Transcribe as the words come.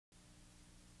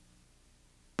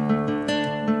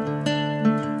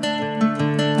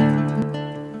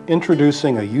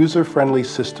introducing a user-friendly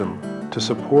system to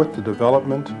support the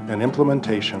development and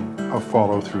implementation of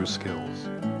follow-through skills.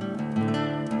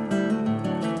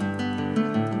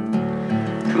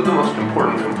 Two of the most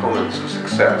important components of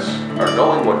success are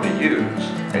knowing what to use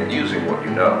and using what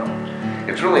you know.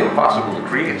 It's really impossible to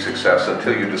create success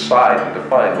until you decide and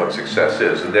define what success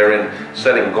is, and therein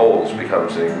setting goals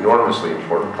becomes an enormously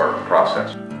important part of the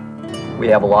process. We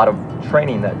have a lot of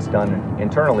training that's done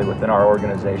internally within our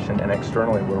organization and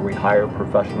externally, where we hire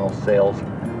professional sales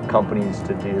companies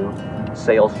to do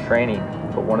sales training.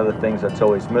 But one of the things that's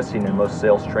always missing in most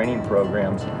sales training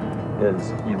programs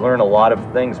is you learn a lot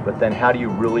of things, but then how do you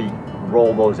really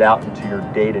roll those out into your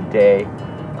day-to-day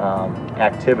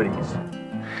activities?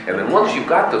 And then once you've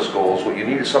got those goals, what you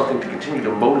need is something to continue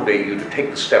to motivate you to take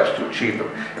the steps to achieve them.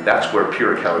 And that's where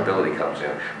peer accountability comes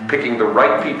in. Picking the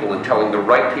right people and telling the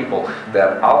right people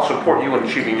that I'll support you in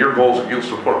achieving your goals if you'll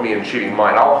support me in achieving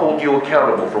mine. I'll hold you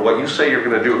accountable for what you say you're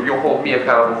going to do if you'll hold me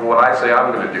accountable for what I say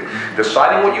I'm going to do.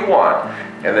 Deciding what you want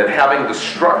and then having the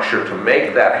structure to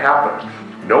make that happen.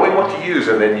 Knowing what to use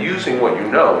and then using what you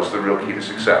know is the real key to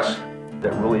success.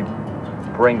 That really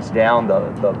brings down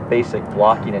the basic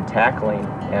blocking and tackling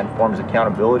and forms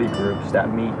accountability groups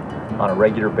that meet on a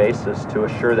regular basis to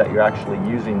assure that you're actually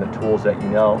using the tools that you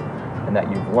know and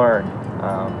that you've learned.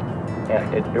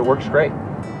 And it works great.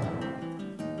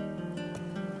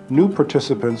 New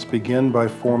participants begin by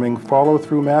forming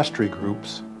follow-through mastery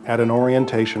groups at an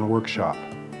orientation workshop.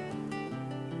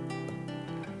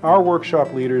 Our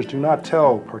workshop leaders do not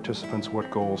tell participants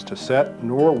what goals to set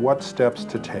nor what steps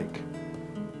to take.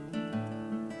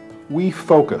 We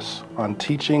focus on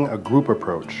teaching a group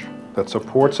approach that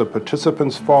supports a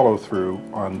participant's follow-through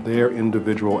on their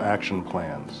individual action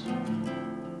plans.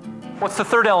 What's the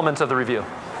third element of the review?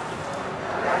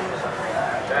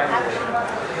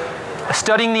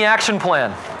 Studying the action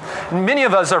plan. Many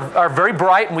of us are very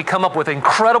bright and we come up with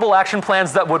incredible action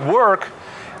plans that would work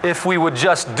if we would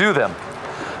just do them.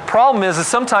 Problem is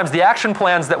sometimes the action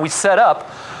plans that we set up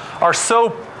are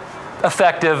so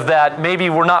effective that maybe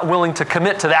we're not willing to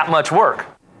commit to that much work.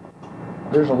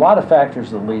 There's a lot of factors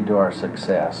that lead to our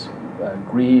success.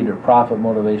 Greed or profit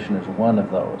motivation is one of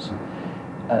those.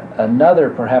 Another,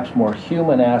 perhaps more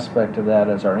human aspect of that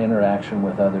is our interaction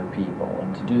with other people.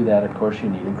 And to do that, of course, you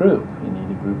need a group. You need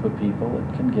a group of people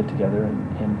that can get together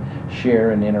and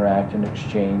share and interact and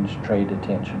exchange, trade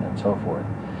attention, and so forth.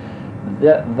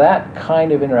 That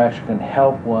kind of interaction can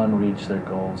help one reach their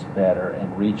goals better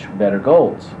and reach better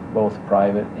goals, both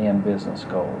private and business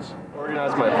goals.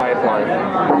 Organize my pipeline,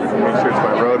 make sure it's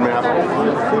my roadmap.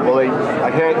 Well,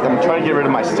 I'm trying to get rid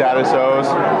of my status O's.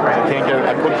 I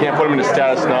can't put them into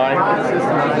status 9,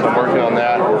 so I'm working on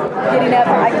that. Getting up,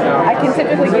 I can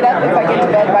typically get up if I get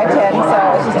to bed by 10,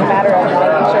 so it's just a matter of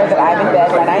making sure that I'm in bed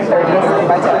by 9:30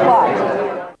 by 10 o'clock.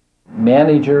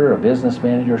 Manager, a business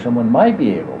manager, someone might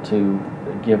be able to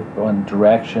give one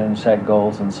direction, set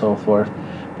goals, and so forth,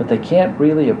 but they can't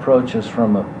really approach us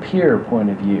from a peer point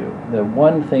of view. The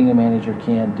one thing a manager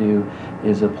can do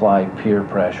is apply peer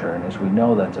pressure, and as we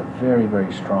know, that's a very,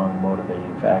 very strong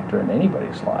motivating factor in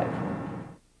anybody's life.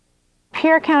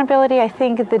 Peer accountability, I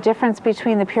think the difference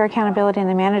between the peer accountability and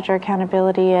the manager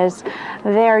accountability is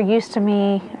they're used to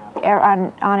me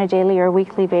on a daily or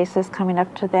weekly basis coming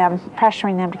up to them,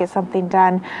 pressuring them to get something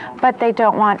done, but they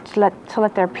don't want to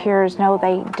let their peers know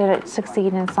they didn't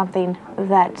succeed in something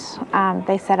that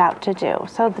they set out to do.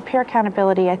 So the peer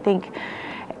accountability, I think,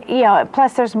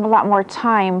 plus there's a lot more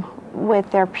time with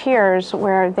their peers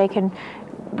where they can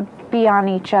be on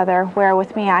each other, where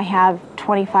with me I have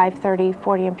 25, 30,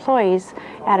 40 employees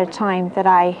at a time that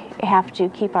I have to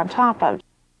keep on top of.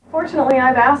 Fortunately,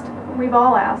 we've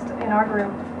all asked in our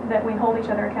group that we hold each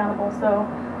other accountable, so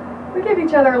we give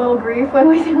each other a little grief when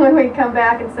we come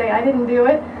back and say, I didn't do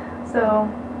it. So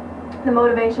the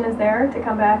motivation is there to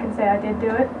come back and say, I did do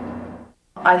it.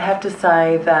 I'd have to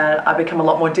say that I've become a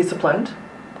lot more disciplined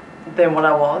than what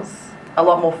I was, a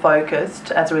lot more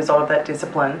focused as a result of that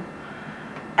discipline,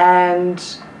 and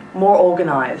more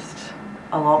organized,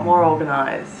 a lot more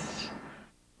organized.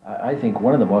 I think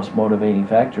one of the most motivating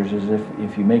factors is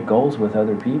if you make goals with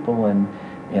other people and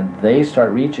they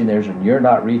start reaching theirs and you're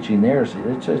not reaching theirs,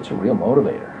 it's a real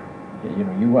motivator.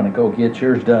 You want to go get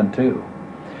yours done too.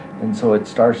 And so it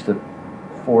starts to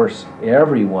force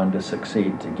everyone to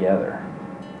succeed together.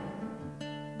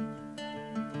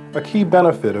 A key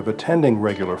benefit of attending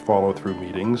regular follow-through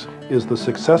meetings is the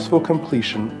successful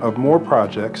completion of more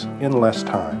projects in less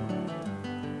time.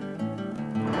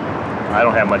 I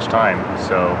don't have much time,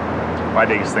 so my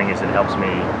biggest thing is it helps me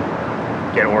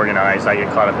get organized. I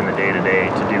get caught up in the day-to-day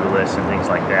to-do lists and things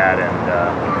like that,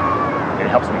 and it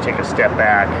helps me take a step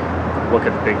back, look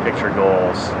at the big picture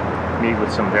goals, meet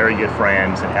with some very good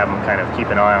friends, and have them kind of keep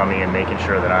an eye on me and making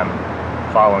sure that I'm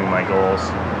following my goals.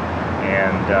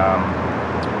 And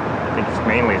I think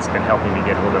it's been helping me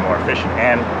get a little bit more efficient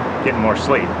and getting more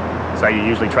sleep. So I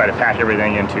usually try to pack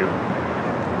everything into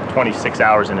 26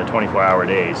 hours into 24-hour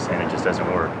days, and it just doesn't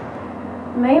work.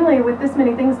 Mainly with this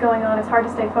many things going on, it's hard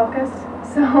to stay focused.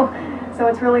 So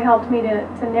it's really helped me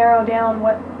to narrow down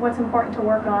what's important to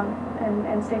work on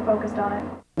and stay focused on it.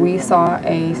 We saw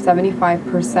a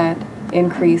 75%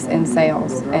 increase in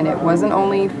sales, and it wasn't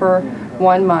only for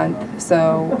 1 month,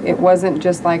 so it wasn't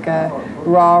just like a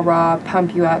rah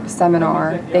pump you up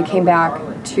seminar. They came back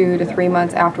 2 to 3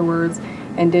 months afterwards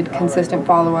and did consistent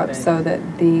follow-ups so that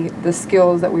the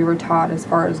skills that we were taught as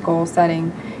far as goal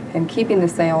setting and keeping the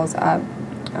sales up,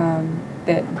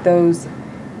 that those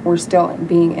were still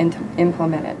being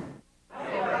implemented.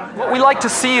 What we like to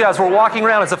see as we're walking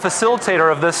around as a facilitator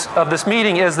of this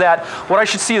meeting is that what I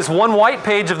should see is one white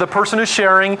page of the person who's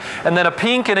sharing, and then a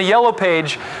pink and a yellow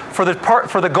page for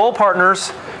the goal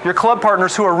partners, your club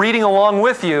partners who are reading along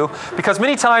with you, because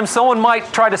many times someone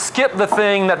might try to skip the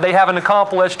thing that they haven't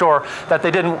accomplished or that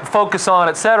they didn't focus on,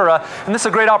 etc. And this is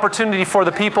a great opportunity for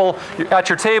the people at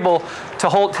your table to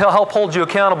help hold you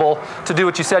accountable to do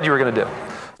what you said you were going to do.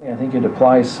 I think it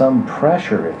applies some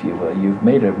pressure, if you will. You've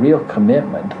made a real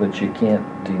commitment that you can't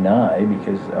deny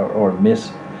because, or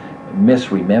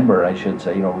misremember, I should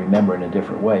say, remember in a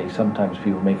different way. Sometimes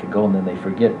people make a goal and then they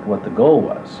forget what the goal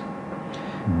was.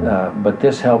 But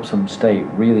this helps them stay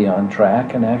really on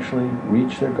track and actually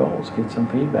reach their goals, get some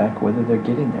feedback whether they're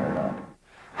getting there or not.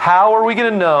 How are we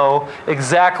going to know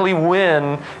exactly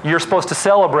when you're supposed to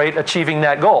celebrate achieving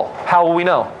that goal? How will we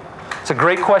know? It's a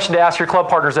great question to ask your club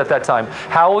partners at that time.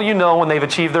 How will you know when they've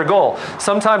achieved their goal?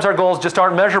 Sometimes our goals just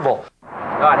aren't measurable.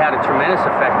 It had a tremendous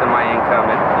effect on my income.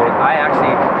 I actually,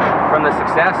 from the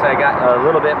success, I got a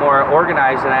little bit more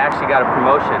organized and I actually got a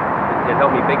promotion. It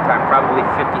helped me big time, probably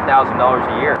 $50,000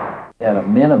 a year. At a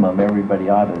minimum, everybody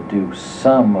ought to do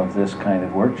some of this kind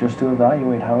of work just to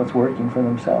evaluate how it's working for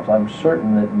themselves. I'm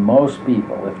certain that most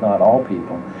people, if not all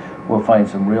people, will find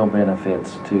some real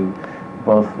benefits to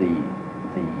both the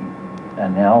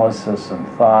analysis and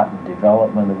thought and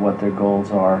development of what their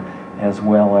goals are, as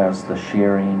well as the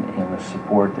sharing and the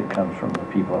support that comes from the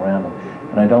people around them.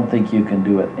 And I don't think you can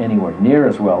do it anywhere near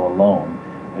as well alone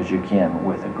as you can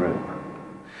with a group.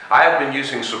 I have been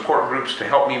using support groups to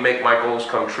help me make my goals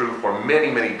come true for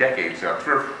many, many decades now,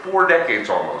 3 or 4 decades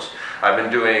almost. I've been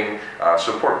doing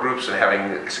support groups and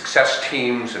having success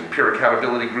teams and peer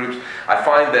accountability groups. I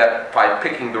find that by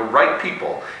picking the right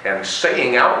people and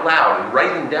saying out loud and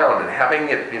writing down and having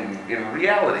it in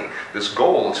reality, this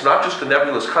goal, it's not just a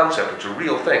nebulous concept, it's a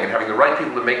real thing, and having the right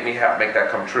people to make that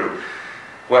come true.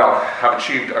 Well, I've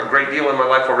achieved a great deal in my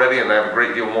life already, and I have a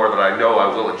great deal more that I know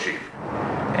I will achieve.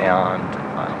 And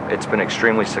it's been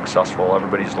extremely successful.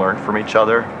 Everybody's learned from each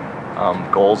other.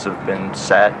 Goals have been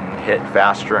set and hit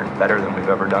faster and better than we've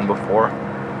ever done before.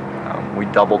 We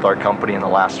doubled our company in the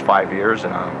last 5 years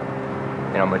in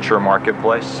a mature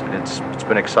marketplace. It's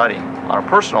been exciting. On a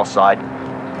personal side,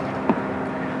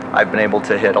 I've been able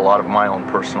to hit a lot of my own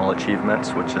personal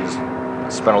achievements, which is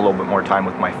spend a little bit more time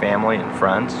with my family and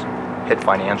friends, hit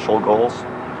financial goals,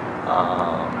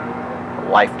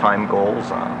 lifetime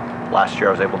goals. Last year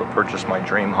I was able to purchase my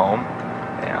dream home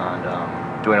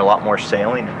and doing a lot more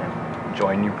sailing and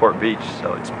enjoying Newport Beach.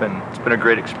 So it's been a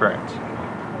great experience.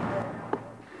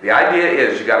 The idea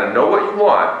is you got to know what you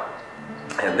want,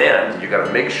 and then you got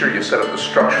to make sure you set up the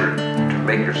structure to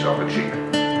make yourself achieve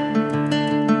it.